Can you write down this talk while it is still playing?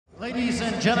Ladies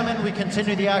and gentlemen, we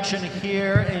continue the action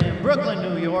here in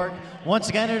Brooklyn, New York. Once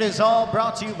again, it is all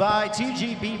brought to you by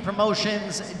TGB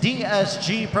Promotions,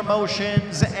 DSG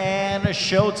Promotions, and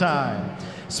Showtime.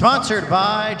 Sponsored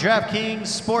by DraftKings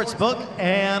Sportsbook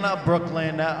and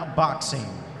Brooklyn Boxing.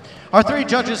 Our three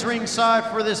judges ringside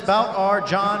for this bout are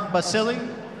John Basili,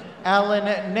 Alan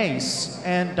Nace,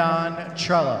 and Don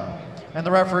Trella. And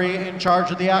the referee in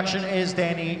charge of the action is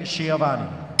Danny Schiavone.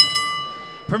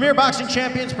 Premier Boxing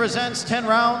Champions presents 10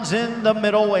 rounds in the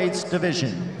middleweights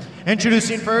division.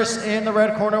 Introducing first in the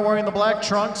red corner wearing the black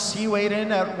trunks, he weighed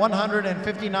in at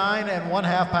 159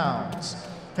 1/2 pounds.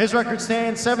 His record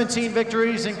stands 17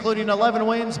 victories, including 11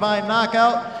 wins by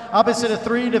knockout, opposite of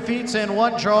 3 defeats and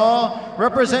 1 draw.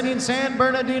 Representing San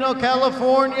Bernardino,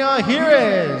 California, here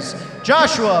is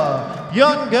Joshua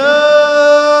Young Gun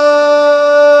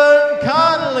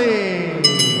Conley.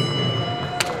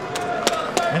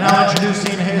 And now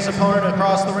introducing his opponent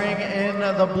across the ring in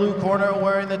the blue corner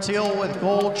wearing the teal with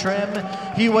gold trim.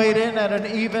 He weighed in at an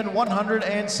even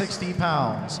 160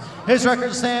 pounds. His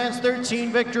record stands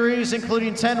 13 victories,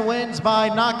 including 10 wins by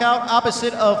knockout,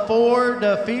 opposite of 4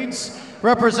 defeats.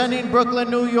 Representing Brooklyn,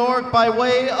 New York by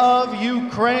way of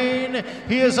Ukraine,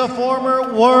 he is a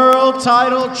former world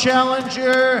title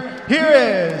challenger. Here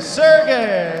is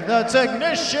Sergiy the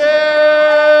Technician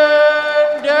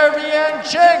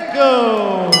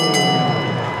Derevyanchenko.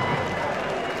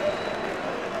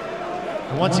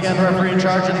 Once again, the referee in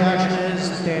charge of the action is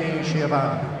Danny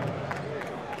Schiavone.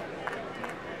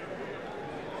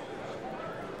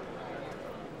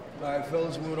 All right,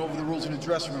 fellas, we went over the rules in the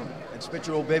dressing room. Expect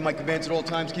you to obey my commands at all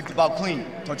times. Keep the bout clean.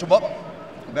 Touch them up.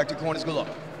 Go back to corners. Good luck.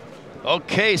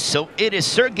 Okay, so it is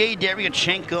Sergiy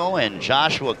Derevyanchenko and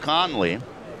Joshua Conley.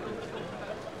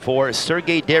 For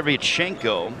Sergiy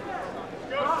Derevyanchenko,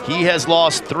 he has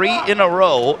lost 3 in a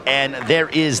row, and there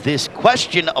is this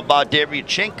question about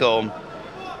Derevyanchenko.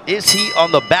 Is he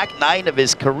on the back 9 of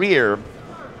his career?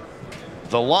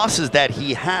 The losses that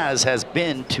he has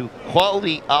been to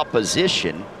quality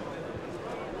opposition.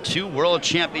 2 world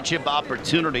championship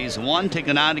opportunities, 1 to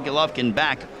Gennady Golovkin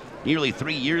back nearly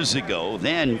 3 years ago.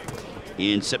 Then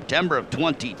in September of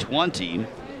 2020,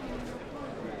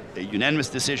 a unanimous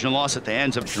decision loss at the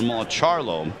hands of Jermall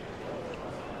Charlo.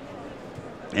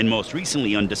 And most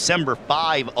recently on December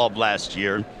 5 of last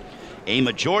year, a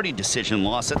majority decision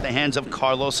loss at the hands of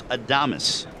Carlos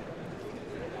Adames.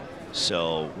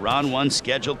 So round 1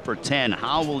 scheduled for 10.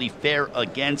 How will he fare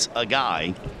against a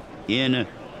guy in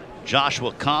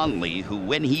Joshua Conley, who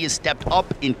when he has stepped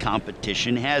up in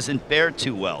competition hasn't fared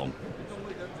too well?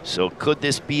 So could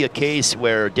this be a case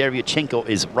where Derevyanchenko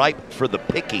is ripe for the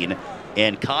picking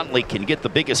and Conley can get the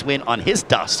biggest win on his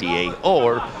dossier?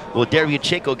 Or will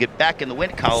Derevyanchenko get back in the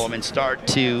win column and start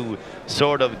to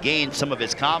sort of gain some of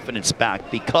his confidence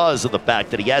back because of the fact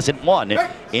that he hasn't won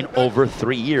in over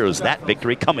 3 years? That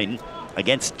victory coming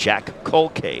against Jack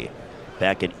Colkay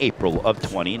back in April of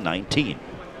 2019.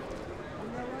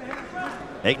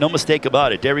 Make no mistake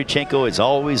about it, Derevyanchenko is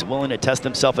always willing to test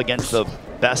himself against the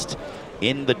best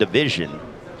in the division.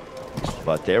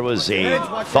 But there was a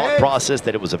thought process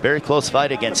that it was a very close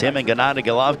fight against him and Gennady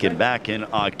Golovkin back in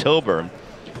October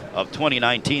of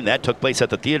 2019. That took place at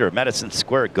the theater, Madison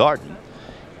Square Garden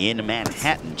in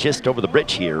Manhattan, just over the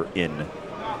bridge here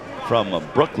from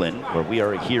Brooklyn, where we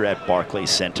are here at Barclays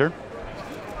Center.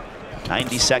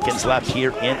 90 seconds left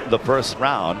here in the first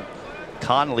round.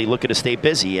 Conley looking to stay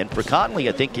busy, and for Conley,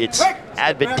 I think it's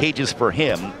advantageous for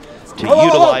him to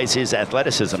utilize his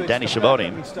athleticism. Danny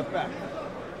Schiavone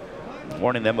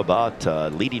warning them about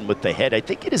leading with the head. I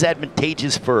think it is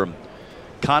advantageous for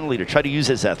Conley to try to use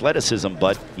his athleticism,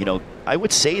 but you know, I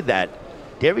would say that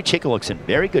Derevyanchenko looks in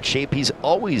very good shape. He's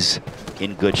always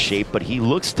in good shape, but he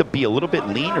looks to be a little bit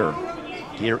leaner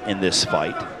here in this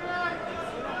fight.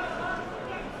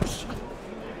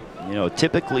 You know,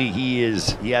 typically he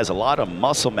has a lot of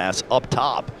muscle mass up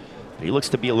top, but he looks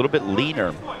to be a little bit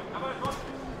leaner. I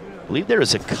believe there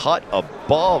is a cut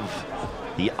above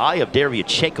the eye of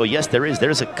Derevyanchenko. Yes, there is.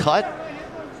 There's a cut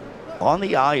on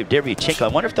the eye of Derevyanchenko. I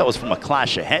wonder if that was from a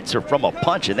clash of heads or from a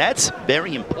punch, and that's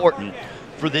very important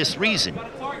for this reason.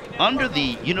 Under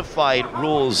the unified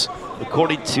rules,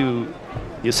 according to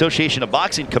the Association of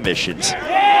Boxing Commissions,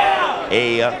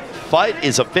 a fight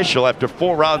is official after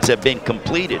 4 rounds have been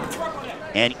completed.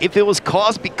 And if it was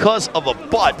caused because of a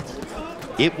butt,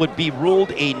 it would be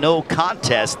ruled a no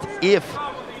contest if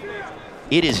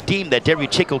it is deemed that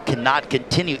Derevyanchenko cannot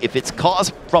continue. If it's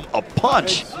caused from a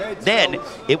punch, then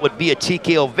it would be a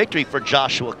TKO victory for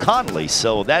Joshua Conley.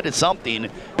 So that is something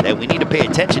that we need to pay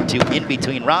attention to in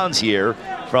between rounds here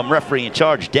from referee in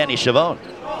charge, Danny Schiavone.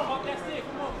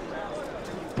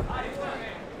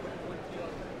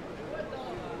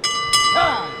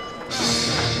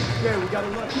 Okay, we got to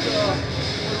look over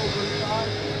the side.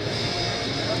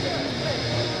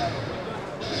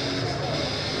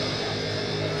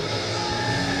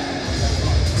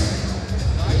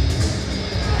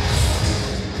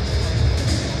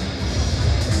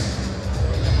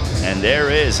 And there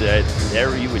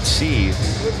there you would see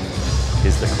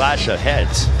is the clash of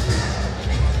heads.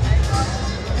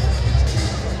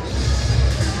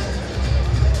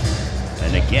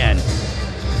 And again,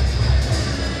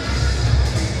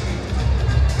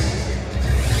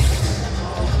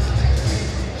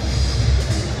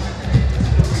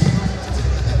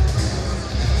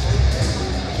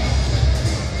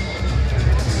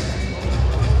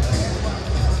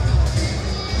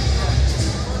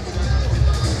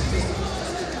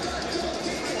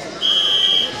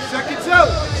 Seconds out.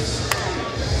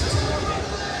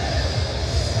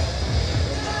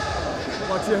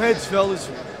 Watch your heads, fellas.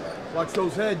 Watch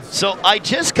those heads. so I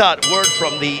just got word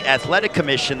from the Athletic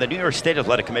Commission, the New York State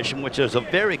Athletic Commission, which is a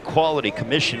very quality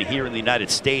commission here in the United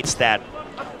States, that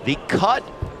the cut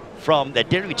that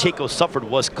Derevyanchenko suffered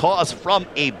was caused from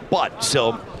a butt.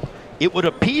 So it would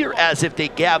appear as if they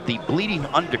got the bleeding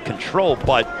under control,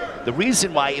 but the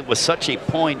reason why it was such a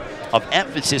point of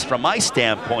emphasis from my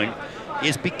standpoint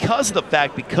is because of the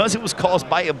fact, because it was caused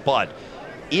by a butt,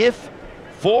 if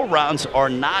 4 rounds are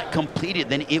not completed,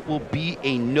 then it will be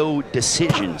a no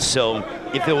decision. So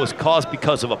if it was caused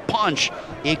because of a punch,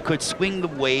 it could swing the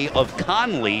way of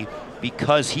Conley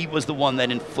because he was the one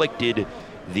that inflicted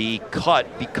the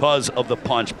cut because of the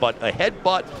punch, but a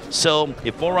headbutt. So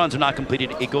if 4 rounds are not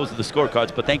completed, it goes to the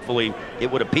scorecards, but thankfully it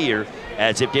would appear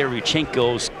as if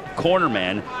Derevyanchenko's corner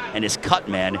man and his cut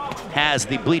man has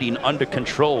the bleeding under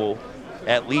control,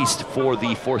 at least for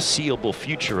the foreseeable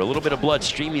future. A little bit of blood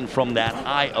streaming from that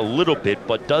eye a little bit,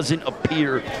 but doesn't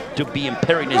appear to be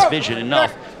impairing his vision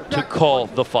enough to call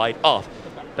the fight off.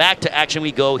 Back to action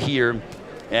we go here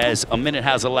as a minute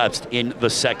has elapsed in the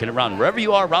second round. Wherever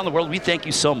you are around the world, we thank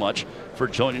you so much for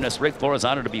joining us. Ray Flores,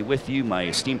 honored to be with you. My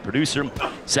esteemed producer,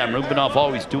 Sam Rubinoff,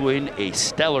 always doing a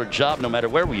stellar job no matter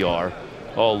where we are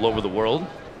all over the world,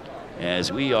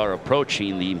 as we are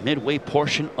approaching the midway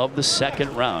portion of the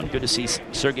second round. Good to see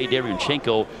Sergiy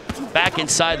Derevyanchenko back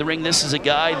inside the ring. This is a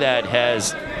guy that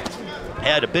has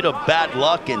had a bit of bad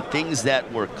luck in things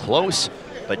that were close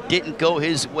but didn't go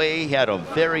his way. He had a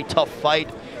very tough fight,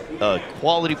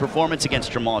 quality performance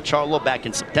against Jamal Charlo back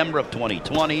in September of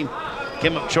 2020.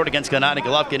 Came up short against Gennady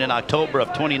Golovkin in October of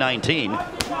 2019.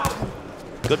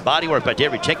 Good body work by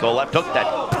Derevyanchenko. Left hook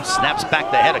that snaps back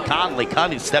the head of Conley.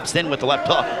 Conley steps in with the left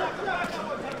hook.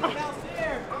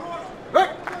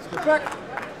 Get back.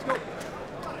 Let's go.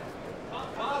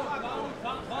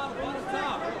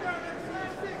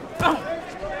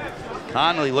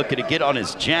 Conley looking to get on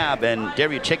his jab, and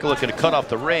Derevyanchenko looking to cut off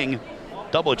the ring.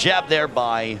 Double jab there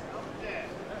by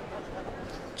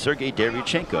Sergiy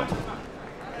Derevyanchenko.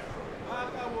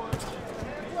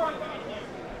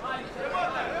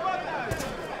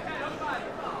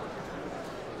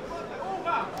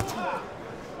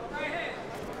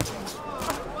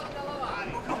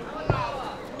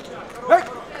 Hey,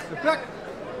 get back.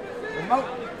 Come out.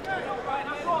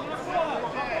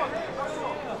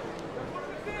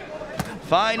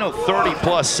 Final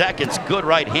 30+ seconds. Good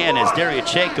right hand as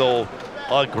Derevyanchenko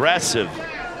aggressive.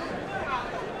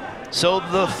 So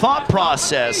the thought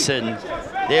process, and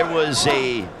there was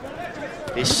a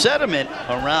sentiment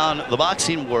around the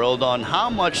boxing world on how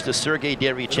much does Sergiy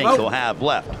Derevyanchenko have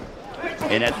left.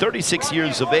 And at 36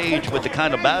 years of age, with the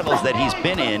kind of battles that he's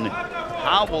been in,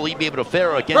 how will he be able to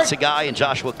fare against a guy in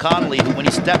Joshua Conley who, when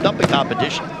he stepped up in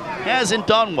competition, hasn't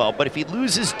done well? But if he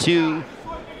loses to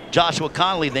Joshua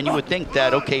Conley, then you would think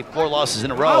that, okay, 4 losses in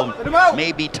a row,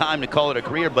 may be time to call it a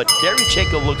career. But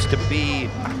Derevyanchenko looks to be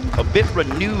a bit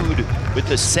renewed with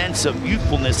the sense of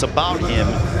youthfulness about him,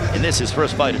 and this is his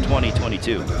first fight of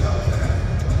 2022.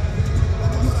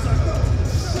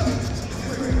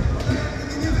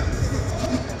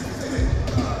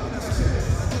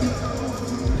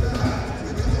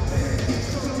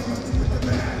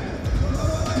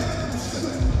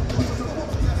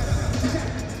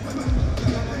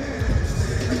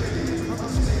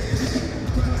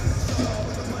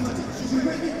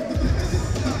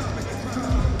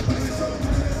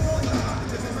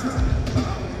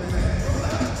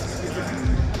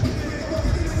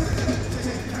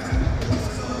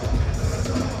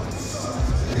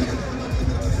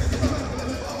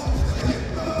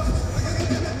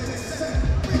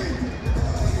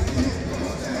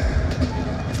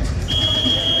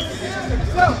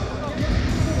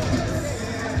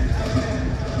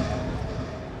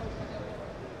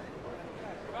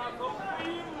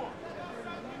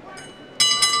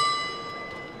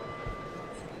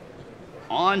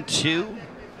 on to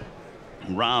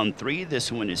round 3.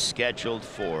 This one is scheduled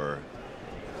for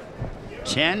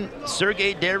 10.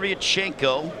 Sergiy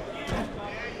Derevyanchenko,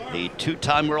 the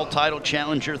 2-time world title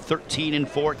challenger,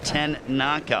 13-4, 10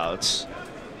 knockouts.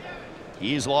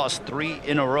 He's lost 3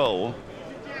 in a row.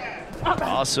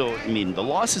 Also, I mean, the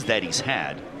losses that he's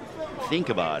had, think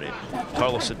about it.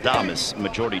 Carlos Adames,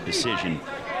 majority decision.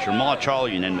 Jamal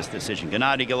Charlo, unanimous decision.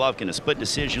 Gennady Golovkin, a split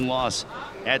decision loss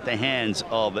at the hands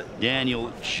of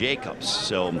Daniel Jacobs.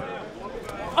 So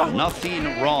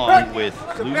nothing wrong with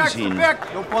losing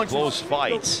close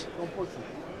fights,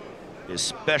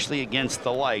 especially against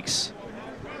the likes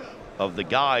of the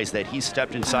guys that he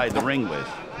stepped inside the ring with.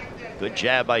 Good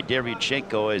jab by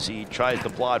Derevyanchenko as he tries to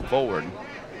plod forward.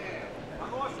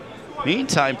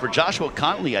 Meantime, for Joshua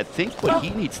Conley, I think what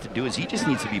he needs to do is he just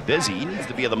needs to be busy. He needs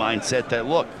to be of the mindset that,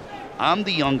 look, I'm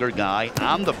the younger guy,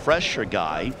 I'm the fresher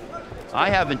guy. I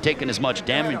haven't taken as much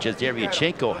damage as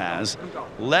Derevyanchenko has.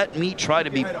 Let me try to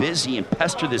be busy and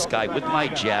pester this guy with my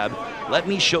jab. Let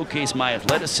me showcase my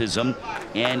athleticism,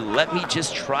 and let me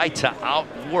just try to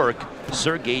outwork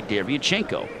Sergiy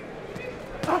Derevyanchenko.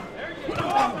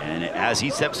 And as he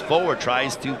steps forward,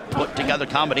 tries to put together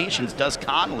combinations, does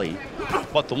Conley.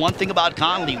 But the one thing about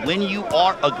Conley, when you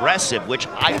are aggressive, which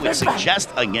I would suggest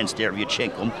against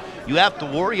Derevyanchenko, you have to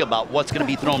worry about what's going to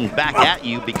be thrown back at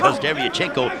you, because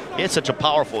Derevyanchenko is such a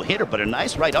powerful hitter. But a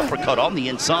nice right uppercut on the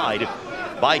inside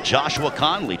by Joshua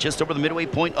Conley, just over the midway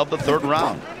point of the 3rd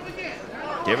round.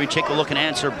 Derevyanchenko looking to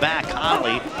answer back.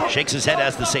 Conley shakes his head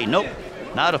as to say, nope,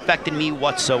 not affecting me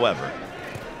whatsoever.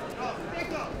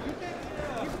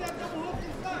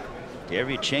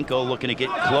 Derevyanchenko looking to get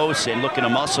close and looking to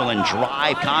muscle and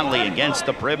drive Conley against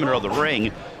the perimeter of the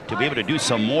ring to be able to do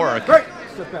some work.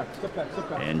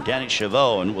 And Danny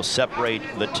Chavot will separate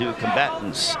the 2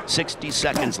 combatants. 60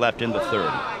 seconds left in the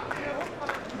 3rd.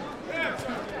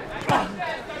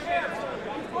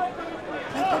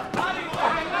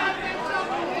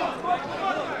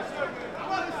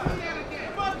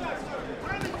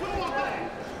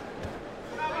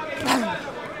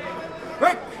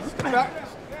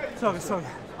 Sorry.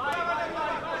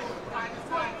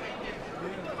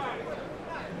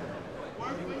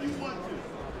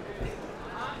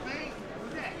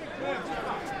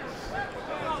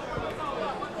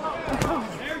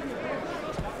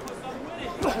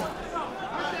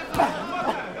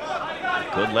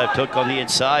 Good left hook on the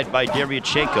inside by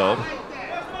Derevyanchenko.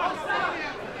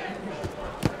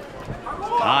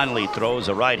 Conley throws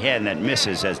a right hand that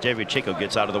misses as Derevyanchenko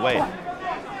gets out of the way.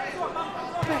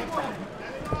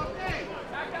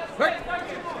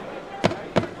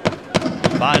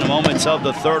 Final moments of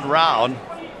the 3rd round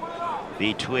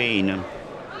between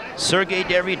Sergiy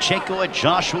Derevyanchenko and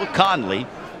Joshua Conley.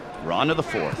 We're on to the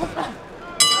 4th.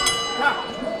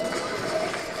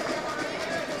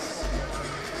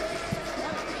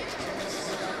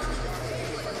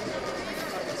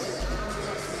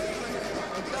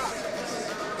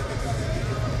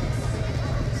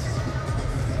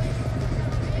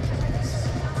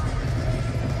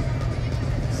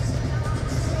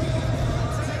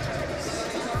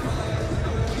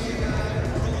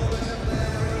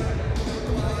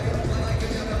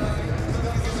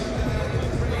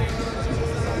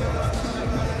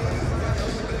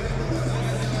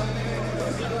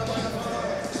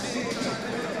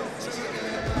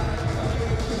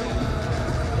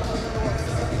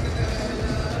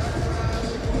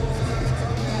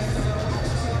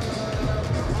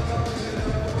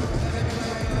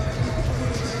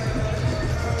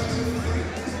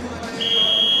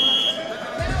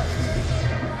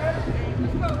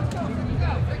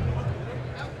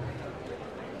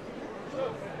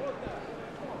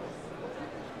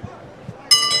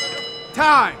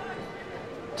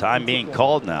 Time being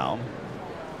called now.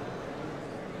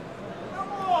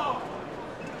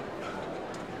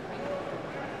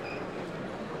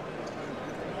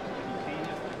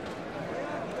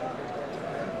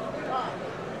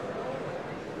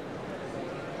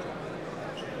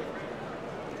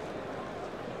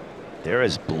 There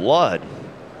is blood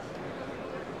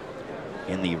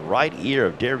in the right ear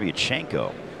of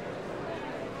Derevyanchenko.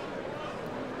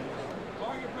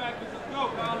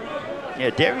 Yeah,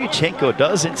 Derevyanchenko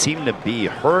doesn't seem to be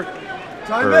hurt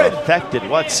or affected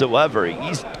whatsoever.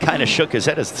 He's kind of shook his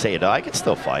head as to say, no, I can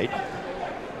still fight.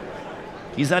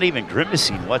 He's not even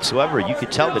grimacing whatsoever. You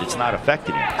could tell that it's not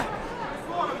affecting him.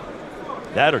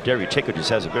 That or Derevyanchenko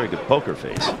just has a very good poker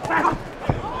face.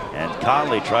 And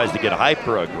Conley tries to get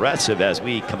hyper-aggressive as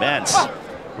we commence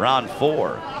round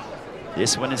 4.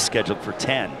 This one is scheduled for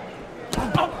 10.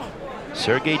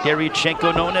 Sergiy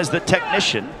Derevyanchenko, known as the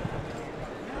technician.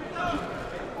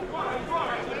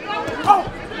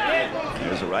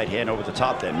 right hand over the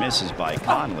top that misses by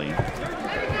Conley. A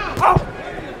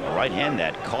right hand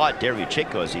that caught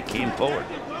Derevyanchenko as he came forward.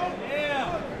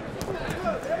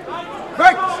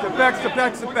 Back, step back, step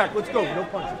back, step back. Let's go. No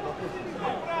punches.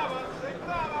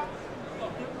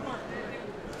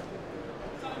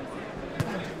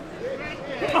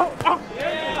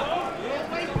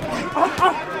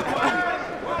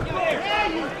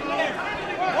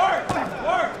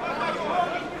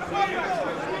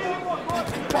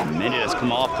 A minute has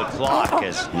come off the clock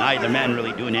as neither man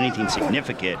really doing anything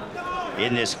significant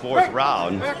in this fourth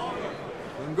round.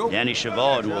 Danny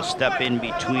Chavod will step in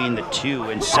between the two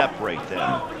and separate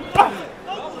them.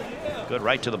 Good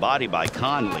right to the body by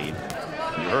Conley.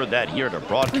 You heard that here at a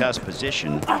broadcast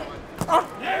position.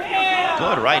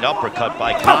 Good right uppercut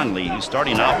by Conley, who's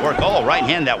starting to outwork. Oh, right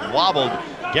hand that wobbled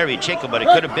Derevyanchenko, but it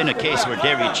could have been a case where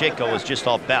Derevyanchenko was just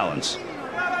off balance.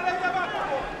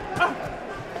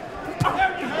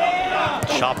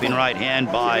 Chopping right hand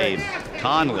by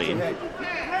Conley.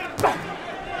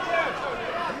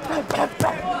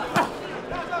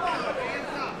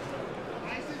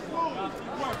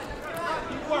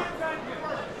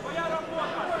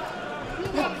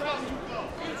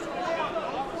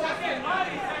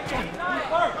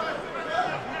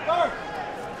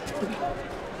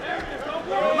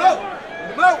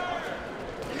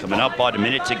 Coming up about a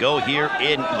minute to go here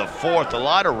in the fourth. A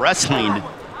lot of wrestling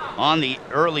on the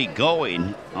early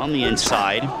going on the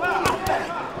inside.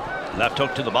 Left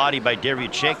hook to the body by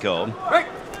Derevyanchenko.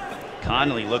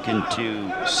 Conley looking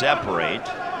to separate.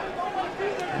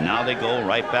 Now they go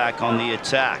right back on the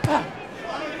attack.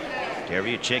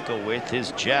 Derevyanchenko with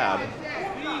his jab.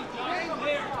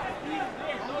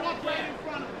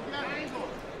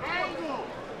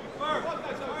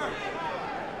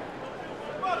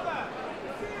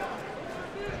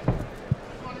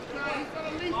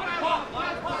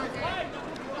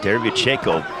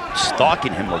 Derevyanchenko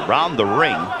stalking him around the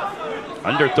ring.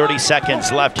 Under 30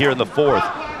 seconds left here in the fourth.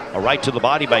 A right to the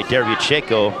body by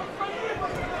Derevyanchenko.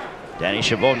 Danny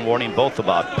Chavod warning both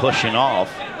about pushing off.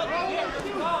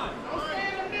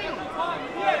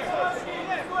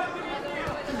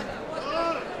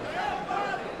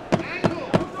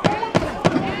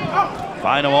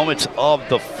 Final moments of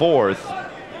the fourth.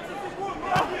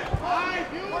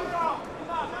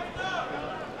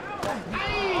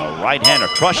 A right hand, a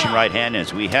crushing right hand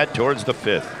as we head towards the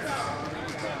fifth.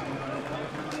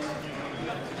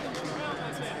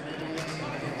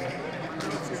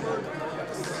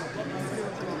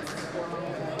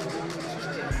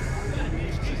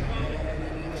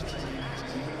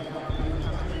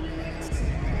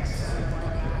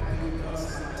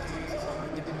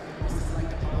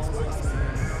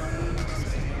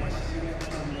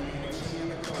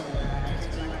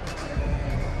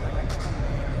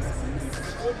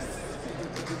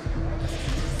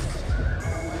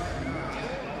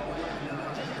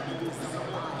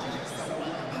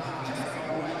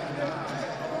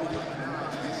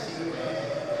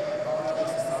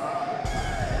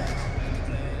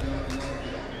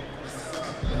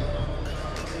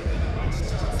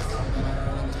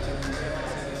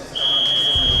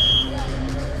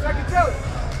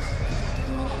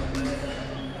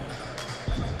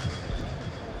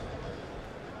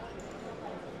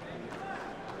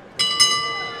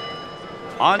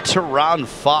 On to round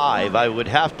 5, I would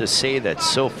have to say that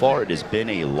so far it has been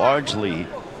a largely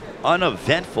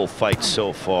uneventful fight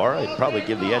so far. I'd probably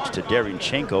give the edge to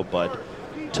Derevyanchenko, but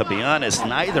to be honest,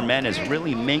 neither man is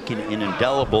really making an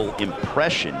indelible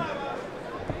impression.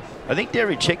 I think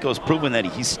Derevyanchenko has proven that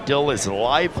he still is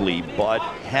lively, but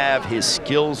have his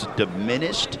skills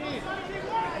diminished?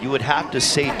 You would have to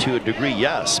say to a degree,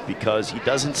 yes, because he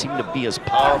doesn't seem to be as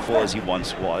powerful as he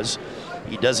once was.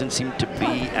 He doesn't seem to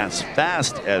be as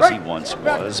fast as he once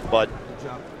was, but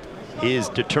his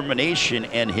determination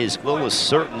and his will is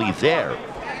certainly there.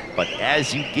 But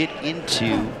as you get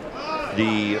into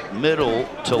the middle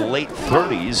to late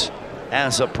 30s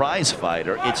as a prize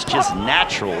fighter, it's just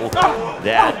natural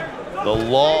that the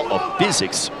law of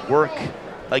physics work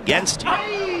against you,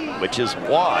 which is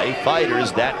why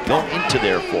fighters that go into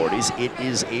their 40s, it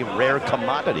is a rare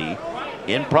commodity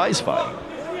in prize fighting.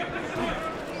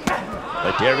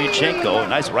 But Derevyanchenko,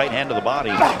 nice right hand to the body,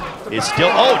 is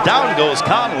still, oh, down goes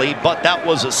Conley, but that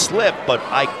was a slip. But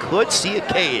I could see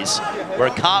a case where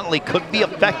Conley could be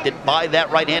affected by that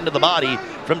right hand to the body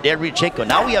from Derevyanchenko.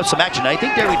 Now we have some action. I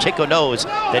think Derevyanchenko knows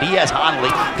that he has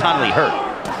Conley hurt.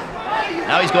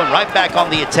 Now he's going right back on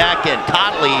the attack, and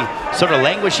Conley sort of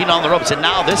languishing on the ropes. And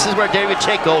now this is where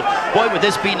Derevyanchenko, boy, would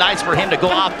this be nice for him to go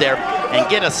out there and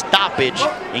get a stoppage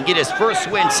and get his first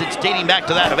win since dating back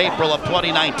to that of April of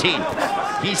 2019.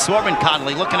 He's swerving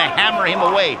Conley, looking to hammer him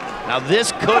away. Now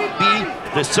this could be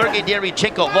the Sergiy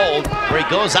Derevyanchenko of old, where he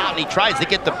goes out and he tries to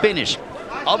get the finish.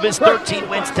 Of his 13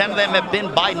 wins, 10 of them have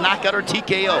been by knockout or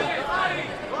TKO.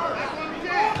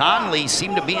 Conley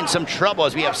seemed to be in some trouble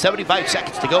as we have 75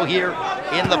 seconds to go here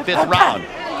in the 5th round.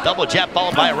 Double jab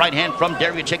followed by a right hand from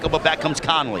Derevyanchenko, but back comes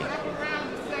Conley.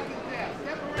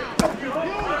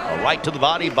 A right to the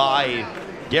body by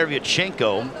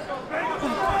Derevyanchenko.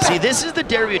 See, this is the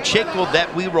Derevyanchenko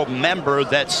that we remember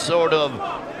that sort of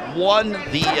won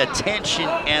the attention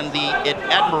and the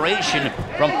admiration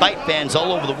from fight fans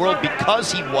all over the world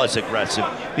because he was aggressive,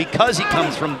 because he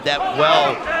comes from that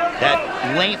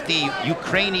lengthy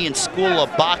Ukrainian school of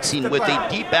boxing with a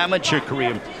deep amateur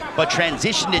career, but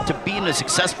transitioned it to being a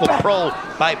successful pro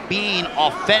by being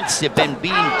offensive and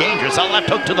being dangerous. A left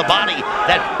hook to the body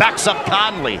that backs up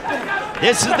Conley.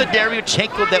 This is the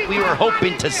Derevyanchenko that we were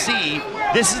hoping to see.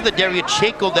 This is the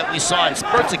Derevyanchenko that we saw in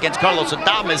spurts against Carlos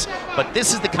Adames, but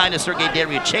this is the kind of Sergiy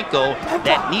Derevyanchenko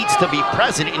that needs to be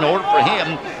present in order for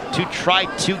him to try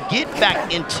to get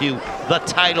back into the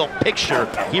title picture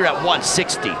here at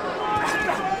 160.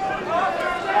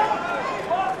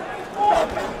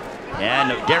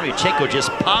 And Derevyanchenko just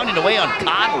pounding away on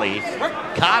Conley.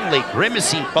 Conley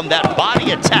grimacing from that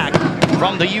body attack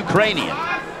from the Ukrainian.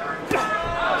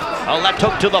 A left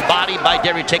hook to the body by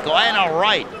Derevyanchenko and a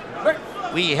right.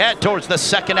 We head towards the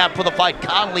second half of the fight.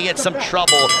 Conley had some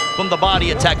trouble from the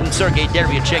body attack from Sergiy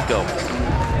Derevyanchenko.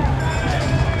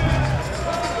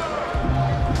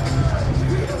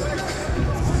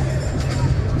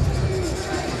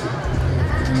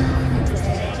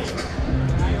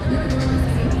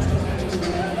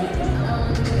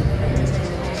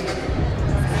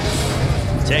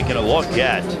 Taking a look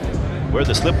at where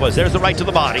the slip was. There's the right to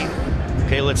the body.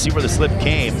 Okay, let's see where the slip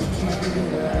came.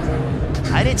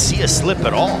 I didn't see a slip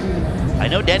at all. I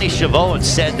know Danny Chavon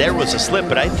said there was a slip,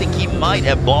 but I think he might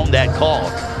have blown that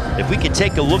call. If we could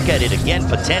take a look at it again,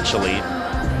 potentially.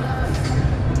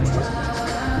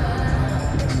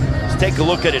 Let's take a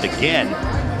look at it again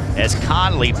as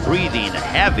Conley breathing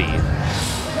heavy.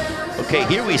 Okay,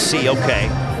 here we see, okay.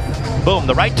 Boom,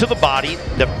 the right to the body.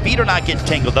 The feet are not getting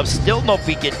tangled up. Still no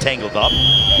feet get tangled up.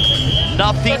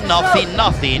 Nothing, nothing,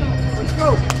 nothing.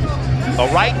 A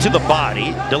right to the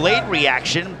body, delayed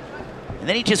reaction, and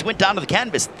then he just went down to the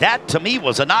canvas. That, to me,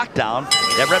 was a knockdown.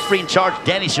 That referee in charge,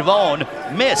 Danny Chavon,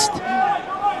 missed.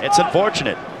 It's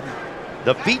unfortunate.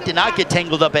 The feet did not get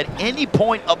tangled up at any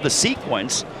point of the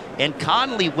sequence, and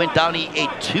Conley went down. He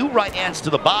ate 2 right hands to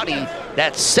the body.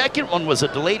 That second one was a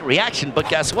delayed reaction, but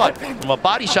guess what? From a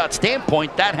body shot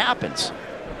standpoint, that happens.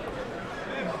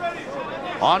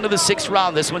 On to the 6th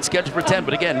round. This one's scheduled for 10.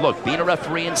 But again, look, being a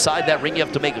referee inside that ring, you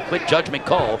have to make a quick judgment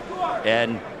call.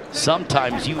 And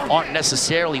sometimes you aren't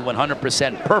necessarily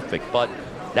 100% perfect. But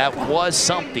that was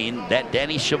something that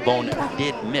Danny Chavon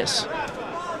did miss.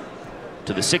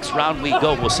 To the 6th round we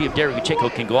go. We'll see if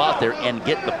Derevyanchenko can go out there and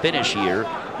get the finish here,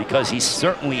 because he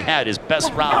certainly had his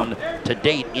best round to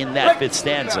date in that 5th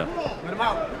stanza.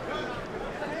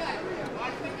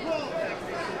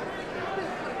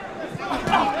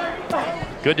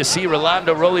 Good to see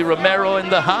Rolando Rolly Romero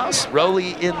in the house.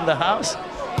 Rolly in the house.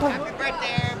 Happy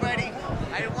birthday, everybody.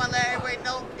 I just want to let everybody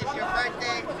know it's your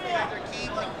birthday. You guys are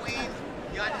kings and queens.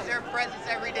 You all deserve presents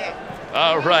every day.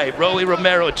 All right, Rolly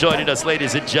Romero joining us,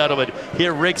 ladies and gentlemen,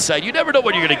 here ringside. You never know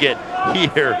what you're going to get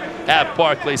here at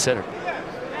Barclays Center.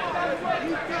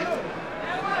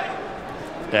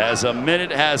 As a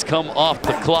minute has come off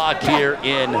the clock here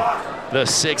in the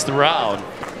 6th round.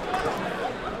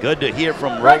 Good to hear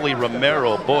from Rolly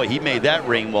Romero. Boy, he made that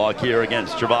ring walk here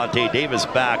against Gervonta Davis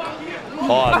back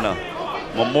on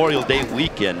Memorial Day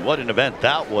weekend. What an event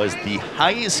that was. The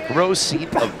highest grossing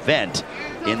event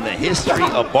in the history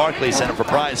of Barclays Center for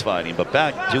prize fighting. But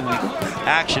back to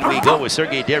action we go with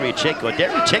Sergiy Derevyanchenko.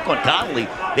 Derevyanchenko and Conley,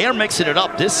 they are mixing it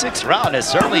up. This 6th round has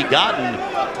certainly gotten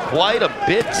quite a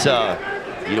bit,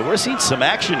 you know, we're seeing some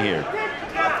action here.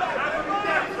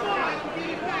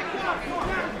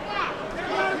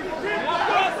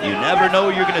 You never know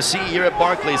what you're going to see here at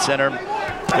Barclays Center.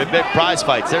 Good big prize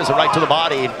fights. There's a right to the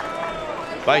body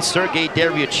by Sergiy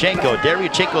Derevyanchenko.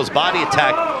 Derevyanchenko's body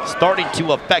attack starting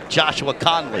to affect Joshua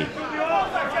Conley.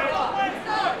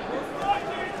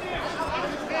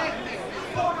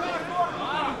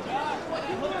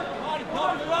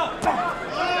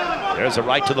 There's a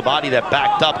right to the body that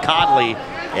backed up Conley.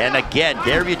 And again,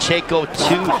 Derevyanchenko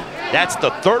 2. That's the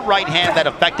 3rd right hand that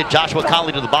affected Joshua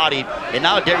Conley to the body. And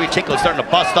now Derevyanchenko is starting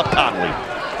to bust up Conley.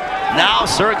 Now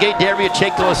Sergiy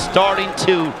Derevyanchenko is starting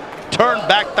to turn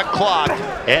back the clock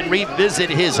and revisit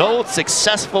his old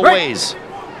successful ways.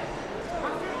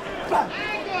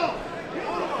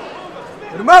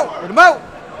 Let him out! Let him out!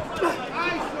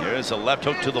 There's a left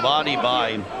hook to the body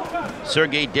by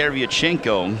Sergiy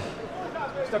Derevyanchenko.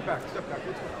 Step back, step back.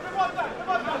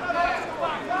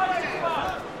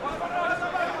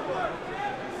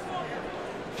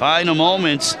 Final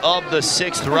moments of the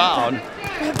 6th round.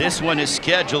 This one is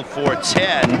scheduled for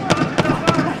 10.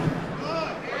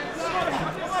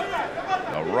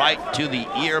 A right to the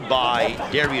ear by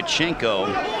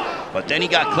Derevyanchenko, but then he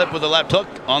got clipped with a left hook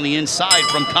on the inside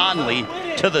from Conley.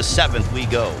 To the 7th we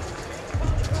go.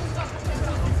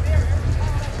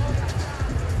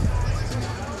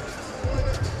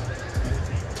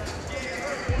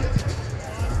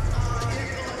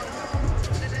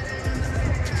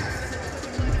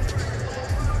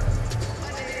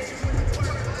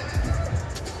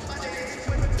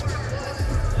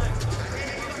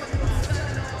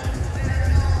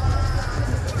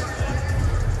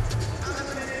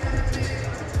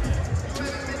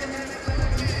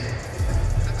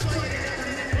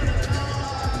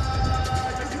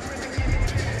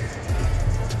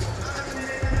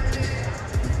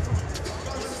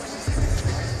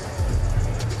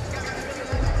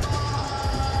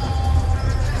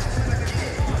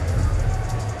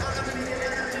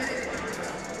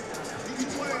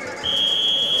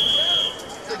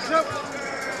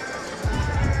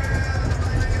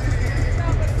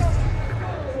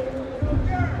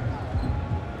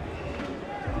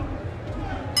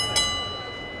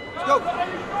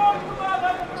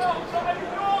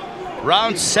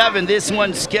 Round 7, this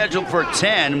one's scheduled for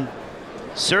 10.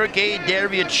 Sergiy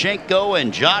Derevyanchenko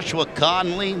and Joshua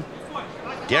Conley.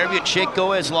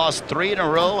 Derevyanchenko has lost 3 in a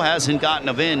row, hasn't gotten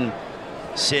a win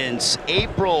since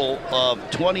April of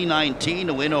 2019,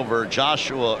 a win over Jack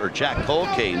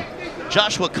Colkane.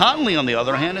 Joshua Conley, on the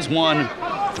other hand, has won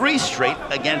 3 straight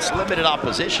against limited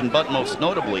opposition, but most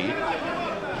notably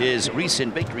his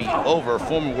recent victory over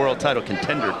former world title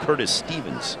contender Curtis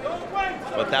Stevens.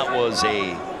 But that was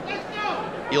a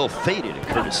ill-fated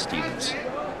Curtis Stevens.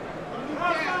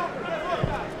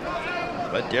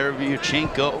 But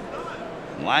Derevyanchenko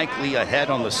likely ahead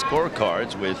on the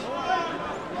scorecards with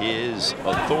his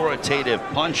authoritative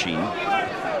punching,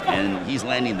 and he's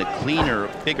landing the cleaner,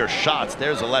 bigger shots.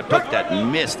 There's a left hook that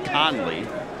missed Conley.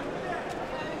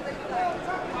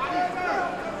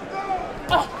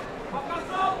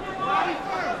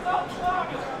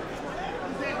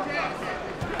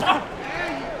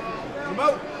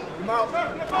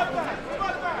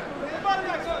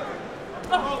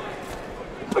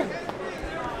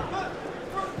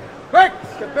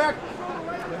 Get back.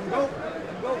 Let him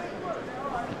go.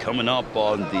 Coming up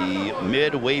on the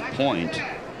midway point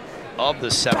of the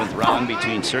 7th round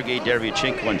between Sergiy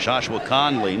Derevyanchenko and Joshua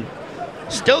Conley.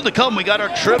 Still to come, we got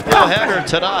our triple header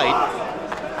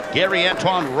tonight. Gary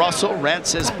Antoine Russell,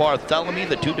 Rances Barthélemy,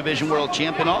 the 2-division world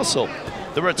champion. Also,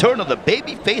 the return of the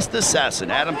baby-faced assassin,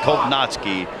 Adam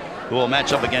Kovnatsky, who will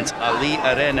match up against Ali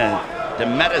Arena de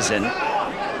Medicine.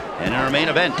 And in our main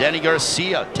event, Danny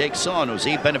Garcia takes on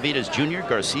Jose Benavidez Jr.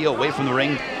 Garcia away from the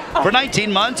ring for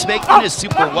 19 months, making his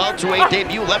super welterweight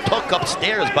debut. Left hook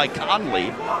upstairs by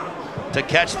Conley to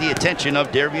catch the attention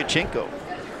of Derevyanchenko.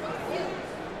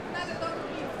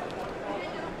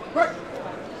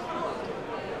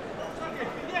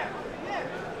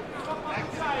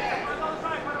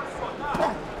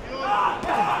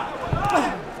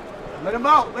 Let him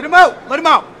out, let him out, let him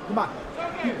out. Come on,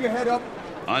 keep your head up.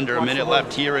 Under a minute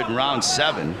left here in round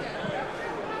 7.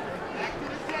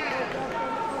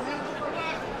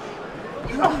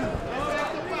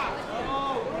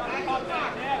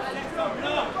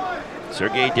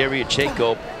 Sergiy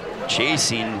Derevyanchenko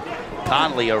chasing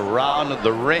Conley around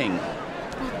the ring.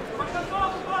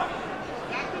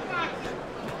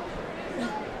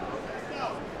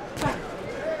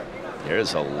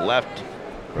 There's a left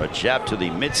or a jab to the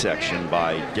midsection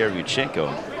by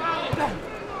Derevyanchenko.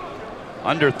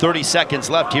 Under 30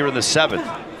 seconds left here in the 7th.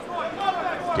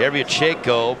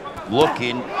 Derevyanchenko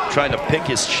looking, trying to pick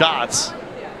his shots.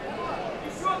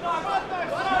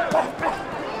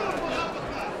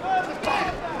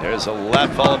 There's a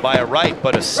left followed by a right,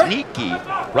 but a sneaky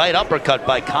right uppercut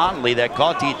by Conley that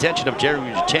caught the attention of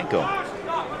Derevyanchenko.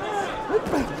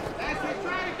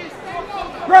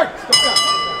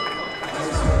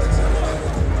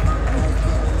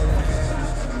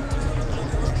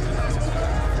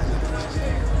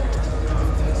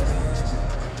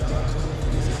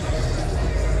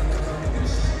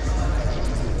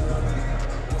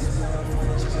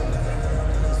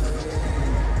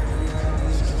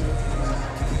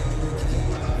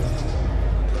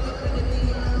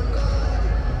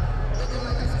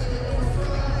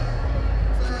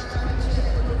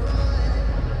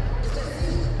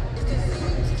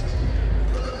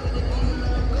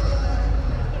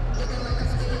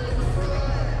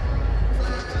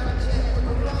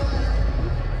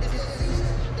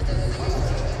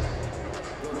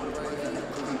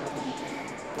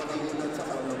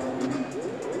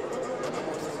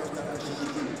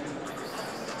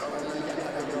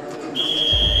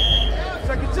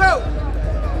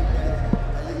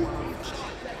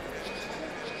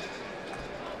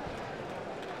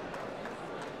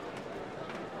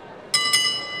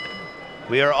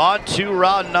 We are on to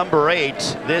round number 8.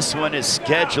 This one is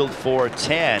scheduled for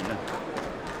 10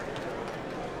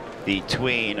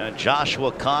 between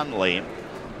Joshua Conley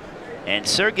and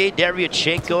Sergiy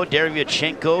Derevyanchenko.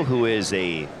 Derevyanchenko, who is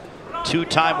a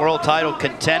 2-time world title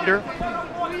contender,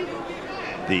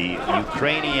 the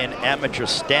Ukrainian amateur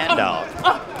standout,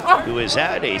 who has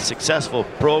had a successful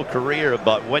pro career,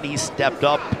 but when he stepped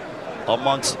up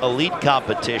amongst elite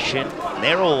competition,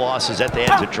 narrow losses at the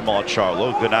hands of Jermall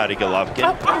Charlo, Gennady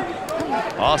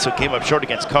Golovkin. Also came up short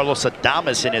against Carlos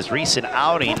Adames in his recent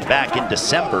outing back in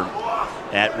December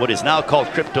at what is now called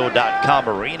Crypto.com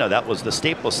Arena. That was the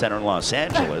Staples Center in Los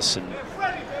Angeles. And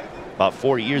about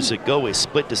 4 years ago, a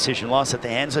split decision loss at the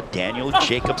hands of Daniel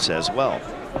Jacobs as well.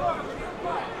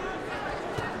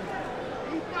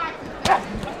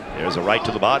 There's a right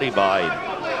to the body by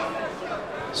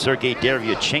Sergiy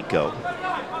Derevyanchenko.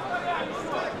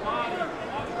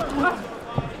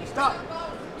 Stop.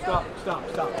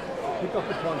 Pick up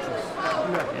the punches.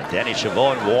 And Danny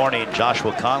Chavon warning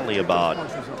Joshua Conley about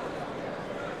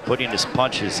putting his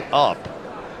punches up.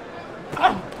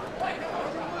 Let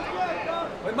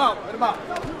him out.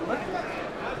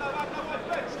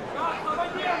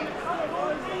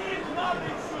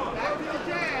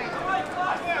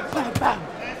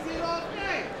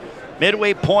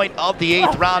 Midway point of the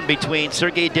 8th round between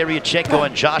Sergiy Derevyanchenko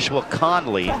and Joshua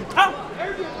Conley.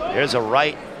 There's a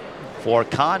right for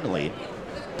Conley.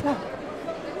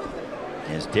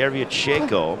 As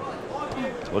Derevyanchenko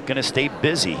looking to stay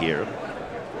busy here.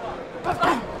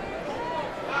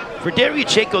 For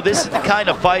Derevyanchenko, this is the kind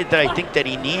of fight that I think that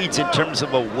he needs in terms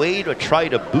of a way to try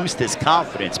to boost his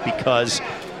confidence, because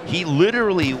he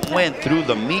literally went through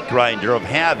the meat grinder of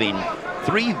having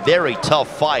 3 very tough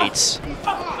fights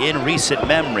in recent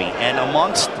memory. And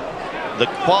amongst the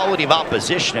quality of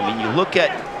opposition, I mean, you look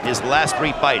at his last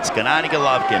 3 fights, Gennady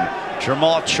Golovkin,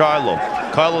 Jermall Charlo,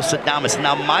 Carlos Adames.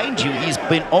 Now, mind you, he's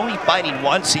been only fighting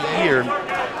once a year,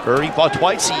 or he fought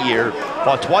twice a year,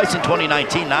 fought twice in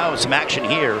 2019. Now some action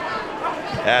here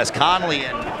as Conley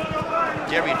and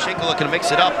Derevyanchenko looking to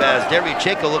mix it up, as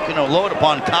Derevyanchenko looking to load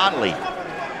upon Conley.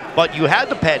 But you had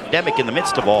the pandemic in the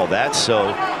midst of all that, so,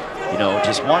 you know,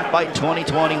 just 1 fight in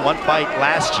 2020, 1 fight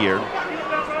last year.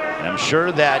 And I'm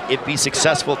sure that if he's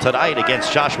successful tonight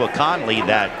against Joshua Conley,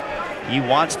 that he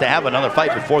wants to have another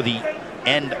fight before the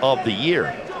end of the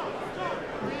year.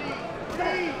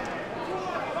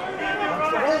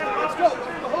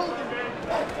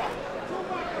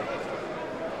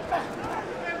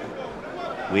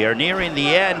 We are nearing the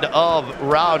end of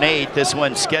round 8. This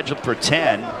one's scheduled for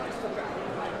 10.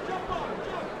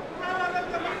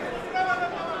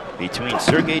 Between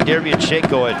Sergiy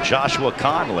Derevyanchenko and Joshua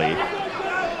Conley.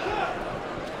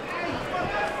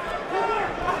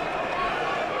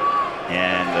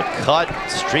 And the cut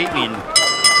streaming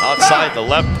outside the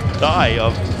left thigh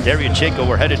of Derevyanchenko.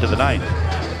 We're headed to the 9th.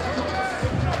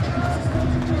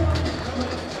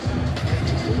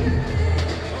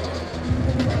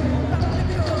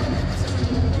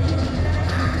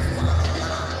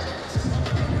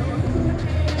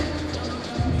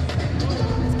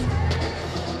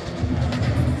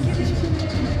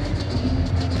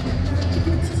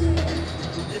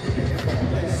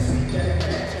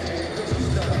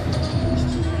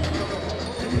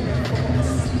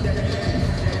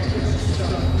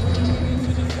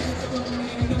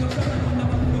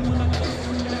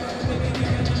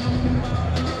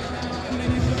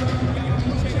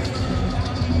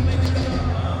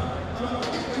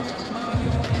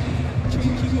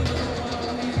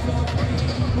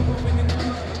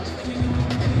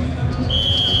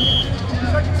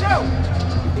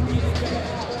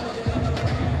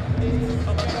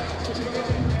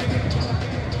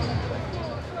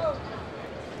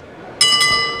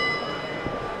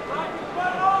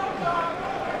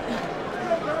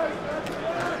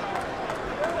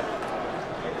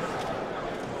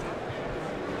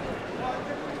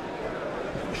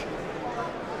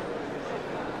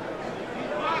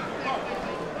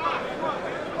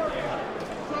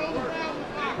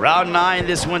 Round 9,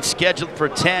 this one's scheduled for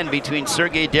 10 between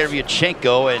Sergiy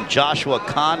Derevyanchenko and Joshua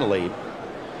Conley.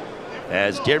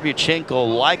 As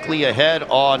Derevyanchenko likely ahead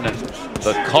on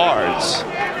the cards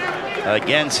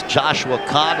against Joshua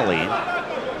Conley.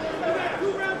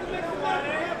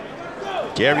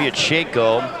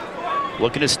 Derevyanchenko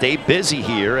looking to stay busy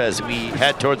here as we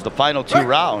head towards the final 2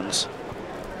 rounds.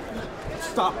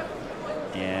 Stop.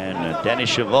 And Danny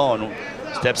Chavon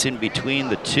steps in between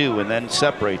the 2 and then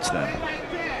separates them.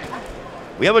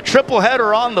 We have a triple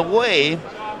header on the way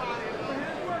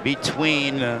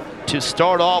between, to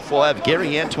start off, we'll have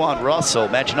Gary Antoine Russell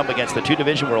matching up against the 2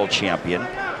 division world champion.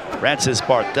 Francis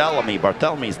Barthélemy.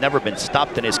 Barthélemy's never been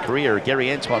stopped in his career.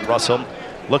 Gary Antoine Russell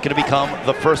looking to become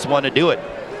the first one to do it.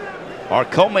 Our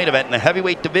co-main event in the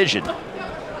heavyweight division.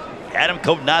 Adam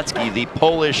Kownacki, the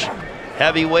Polish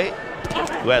heavyweight,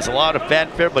 who has a lot of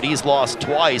fanfare, but he's lost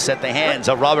twice at the hands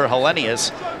of Robert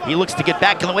Helenius. He looks to get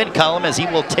back in the win column as he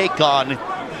will take on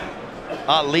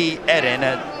Ali Eden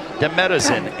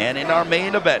Demirzen. And in our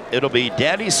main event, it'll be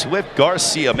Danny Swift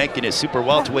Garcia making his super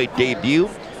welterweight debut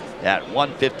at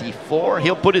 154.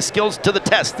 He'll put his skills to the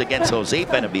test against Jose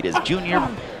Benavidez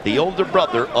Jr., the older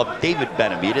brother of David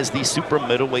Benavidez, the super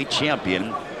middleweight champion.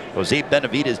 Jose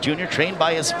Benavidez Jr. trained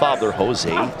by his father,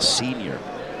 Jose Sr.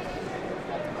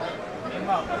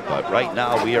 But right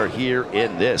now we are here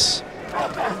in this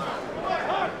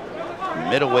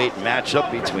middleweight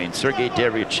matchup between Sergiy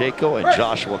Derevyanchenko and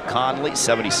Joshua Conley.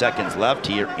 70 seconds left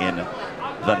here in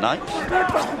the ninth.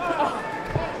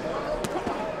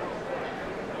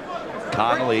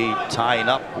 Conley tying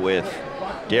up with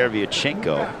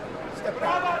Derevyanchenko.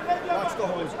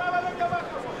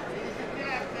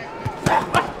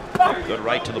 Good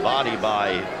right to the body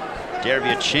by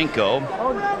Derevyanchenko.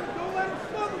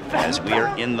 As we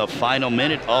are in the final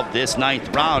minute of this ninth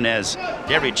round, as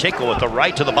Derevyanchenko with a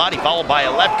right to the body, followed by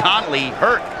a left. Conley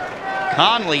hurt.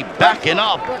 Conley backing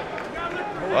up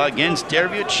against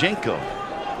Derevyanchenko.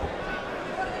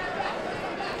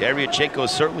 Derevyanchenko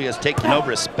certainly has taken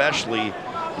over, especially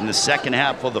in the second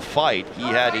half of the fight. He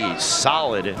had a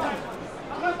solid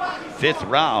fifth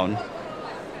round.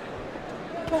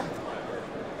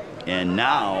 And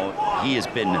now he has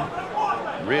been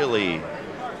really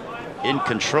in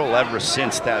control ever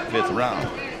since that fifth round.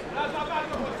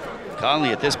 Conley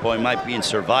at this point might be in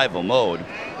survival mode.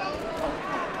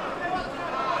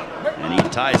 And he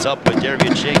ties up with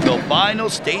Derevyanchenko.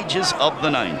 Final stages of the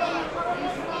ninth.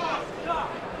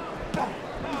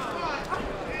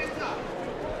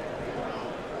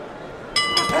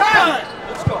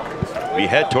 We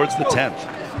head towards the 10th.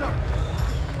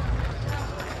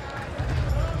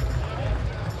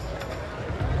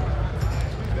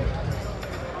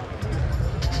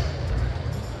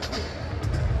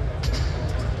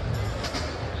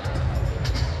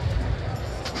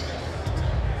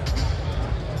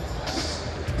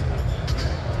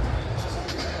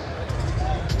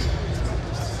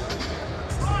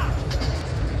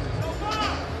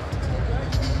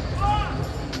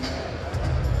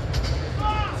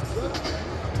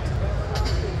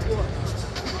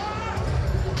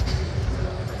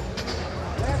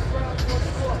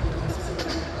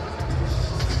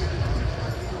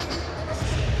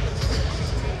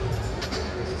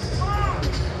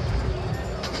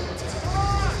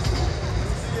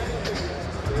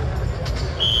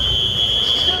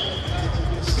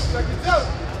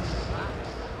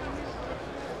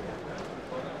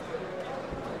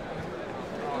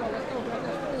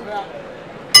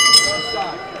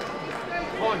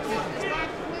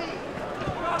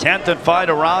 Tenth and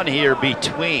final round here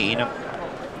between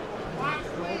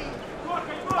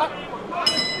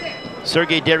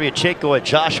Sergiy Derevyanchenko and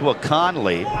Joshua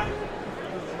Conley.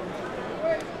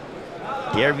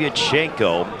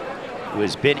 Derevyanchenko, who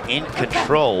has been in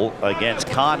control against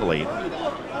Conley,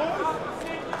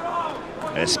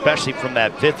 especially from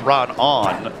that fifth round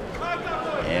on.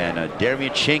 And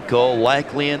Derevyanchenko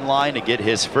likely in line to get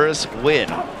his first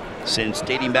win since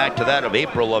dating back to that of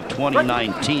April of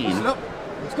 2019.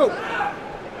 Let's go.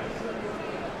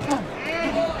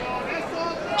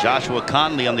 Joshua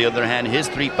Conley, on the other hand, his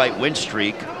three-fight win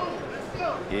streak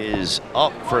is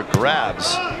up for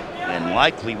grabs and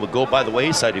likely will go by the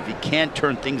wayside if he can't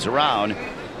turn things around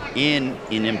in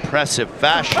an impressive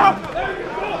fashion.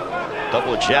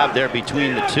 Double jab there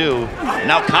between the two.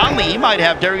 Now Conley, he might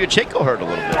have Derevyanchenko hurt a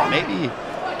little bit. Maybe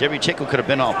Derevyanchenko could have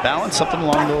been off balance, something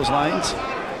along those lines.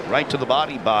 Right to the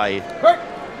body by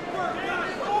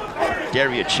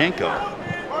Derevyanchenko.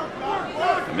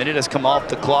 A minute has come off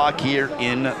the clock here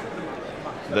in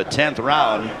the 10th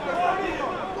round.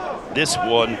 This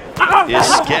one is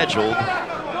scheduled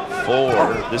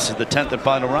for, this is the 10th and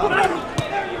final round.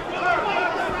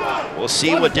 We'll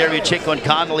see what Derevyanchenko and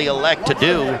Conley elect to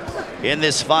do in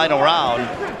this final round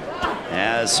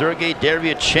as Sergiy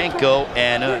Derevyanchenko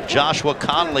and Joshua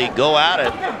Conley go at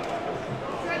it.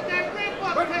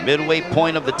 Midway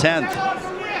point of the 10th.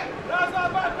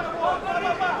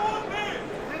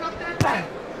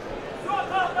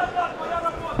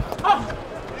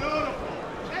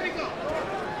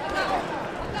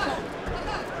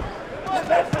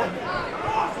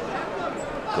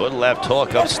 Good left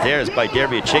hook upstairs by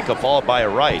Derevyanchenko, followed by a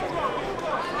right.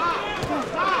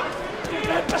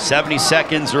 70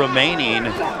 seconds remaining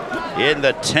in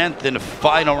the 10th and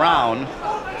final round.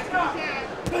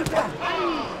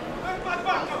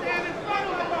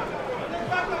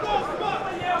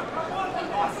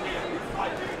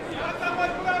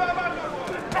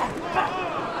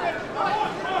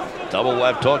 Double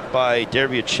left hook by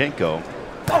Derevyanchenko.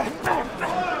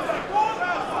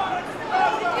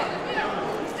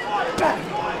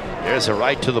 There's a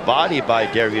right to the body by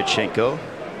Derevyanchenko.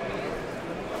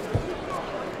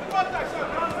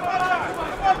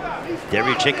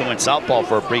 Derevyanchenko went southpaw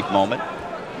for a brief moment.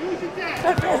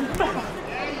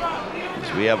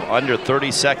 So we have under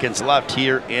 30 seconds left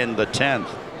here in the 10th.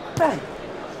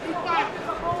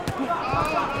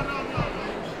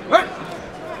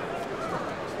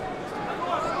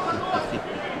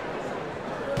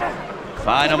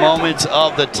 Final moments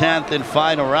of the 10th and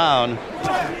final round.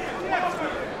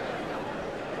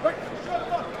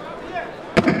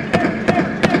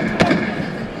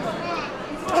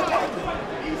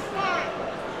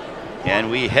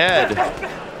 And we head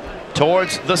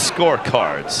towards the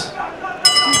scorecards.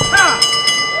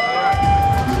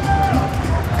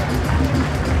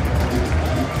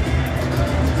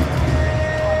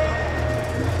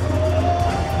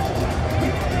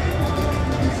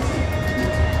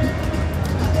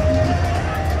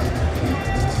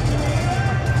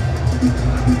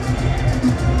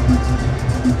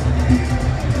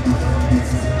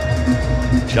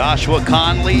 Joshua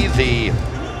Conley, the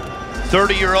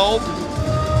 30-year-old,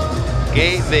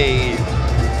 gave a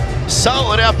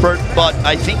solid effort, but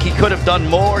I think he could have done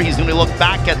more. He's going to look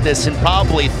back at this and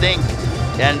probably think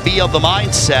and be of the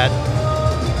mindset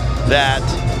that,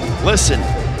 listen,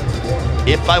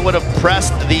 if I would have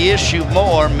pressed the issue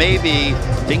more, maybe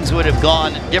things would have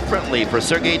gone differently. For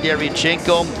Sergiy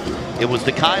Derevyanchenko, it was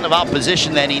the kind of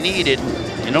opposition that he needed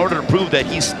in order to prove that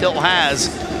he still has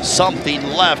something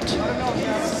left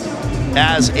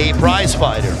as a prize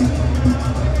fighter.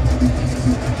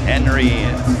 Henry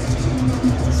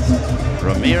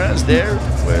Ramirez there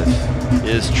with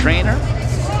his trainer.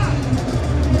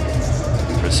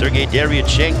 For Sergiy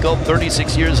Derevyanchenko,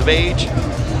 36 years of age,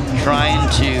 trying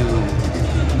to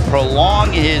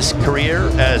prolong his career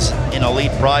as an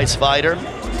elite prize fighter.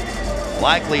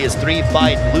 Likely his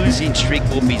 3-fight losing streak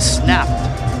will be snapped,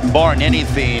 barring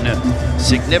anything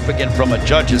significant from a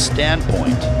judge's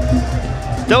standpoint.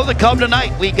 Though to come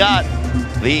tonight, we got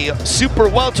the super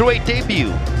welterweight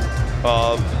debut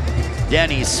of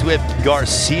Danny Swift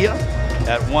Garcia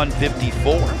at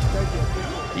 154.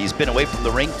 He's been away from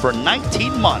the ring for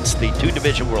 19 months. The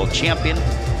 2-division world champion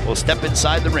will step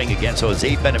inside the ring against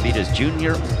Jose Benavidez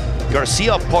Jr.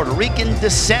 Garcia of Puerto Rican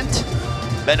descent,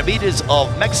 Benavidez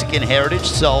of Mexican heritage,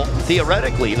 so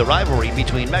theoretically the rivalry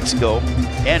between Mexico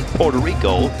and Puerto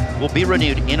Rico will be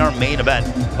renewed in our main event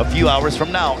a few hours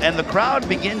from now. And the crowd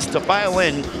begins to file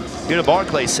in here to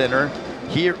Barclays Center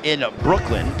here in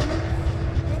Brooklyn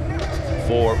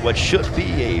for what should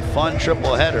be a fun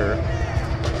triple header.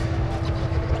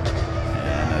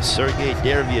 And Sergiy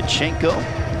Derevyanchenko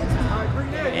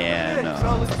and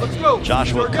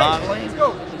Joshua Conley.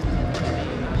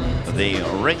 The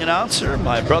ring announcer,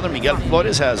 my brother Miguel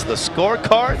Flores, has the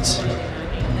scorecards.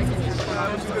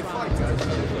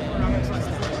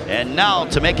 And now,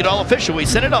 to make it all official, we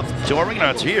send it up to our ring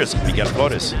announcer. Here's Miguel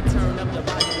Flores.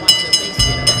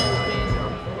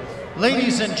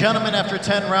 Ladies and gentlemen, after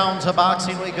 10 rounds of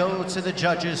boxing, we go to the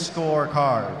judges'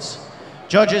 scorecards.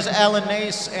 Judges Alan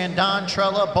Nace and Don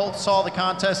Trella both saw the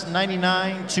contest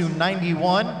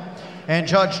 99-91. And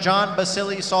Judge John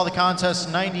Basili saw the contest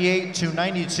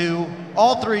 98-92.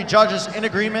 All three judges in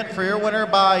agreement for your winner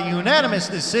by unanimous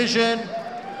decision,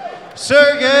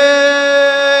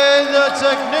 Sergiy the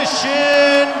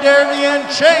Technician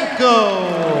Derevyanchenko.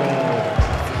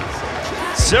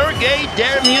 Sergiy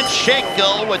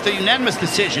Derevyanchenko with a unanimous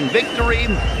decision victory.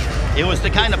 It was the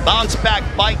kind of bounce-back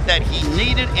fight that he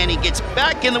needed, and he gets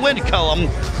back in the win column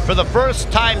for the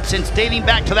first time since dating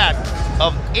back to that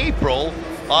of April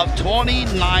of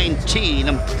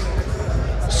 2019.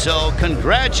 So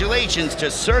congratulations to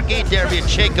Sergiy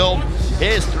Derevyanchenko.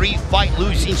 His 3-fight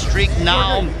losing streak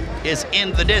now is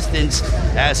in the distance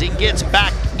as he gets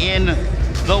back in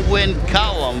the win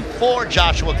column. For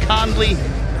Joshua Conley,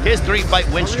 his 3-fight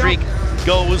win streak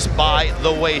goes by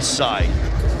the wayside.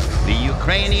 The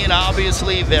Ukrainian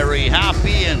obviously very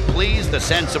happy and pleased, a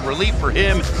sense of relief for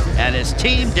him and his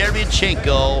team.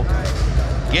 Derevyanchenko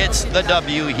gets the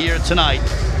W here tonight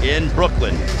in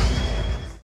Brooklyn.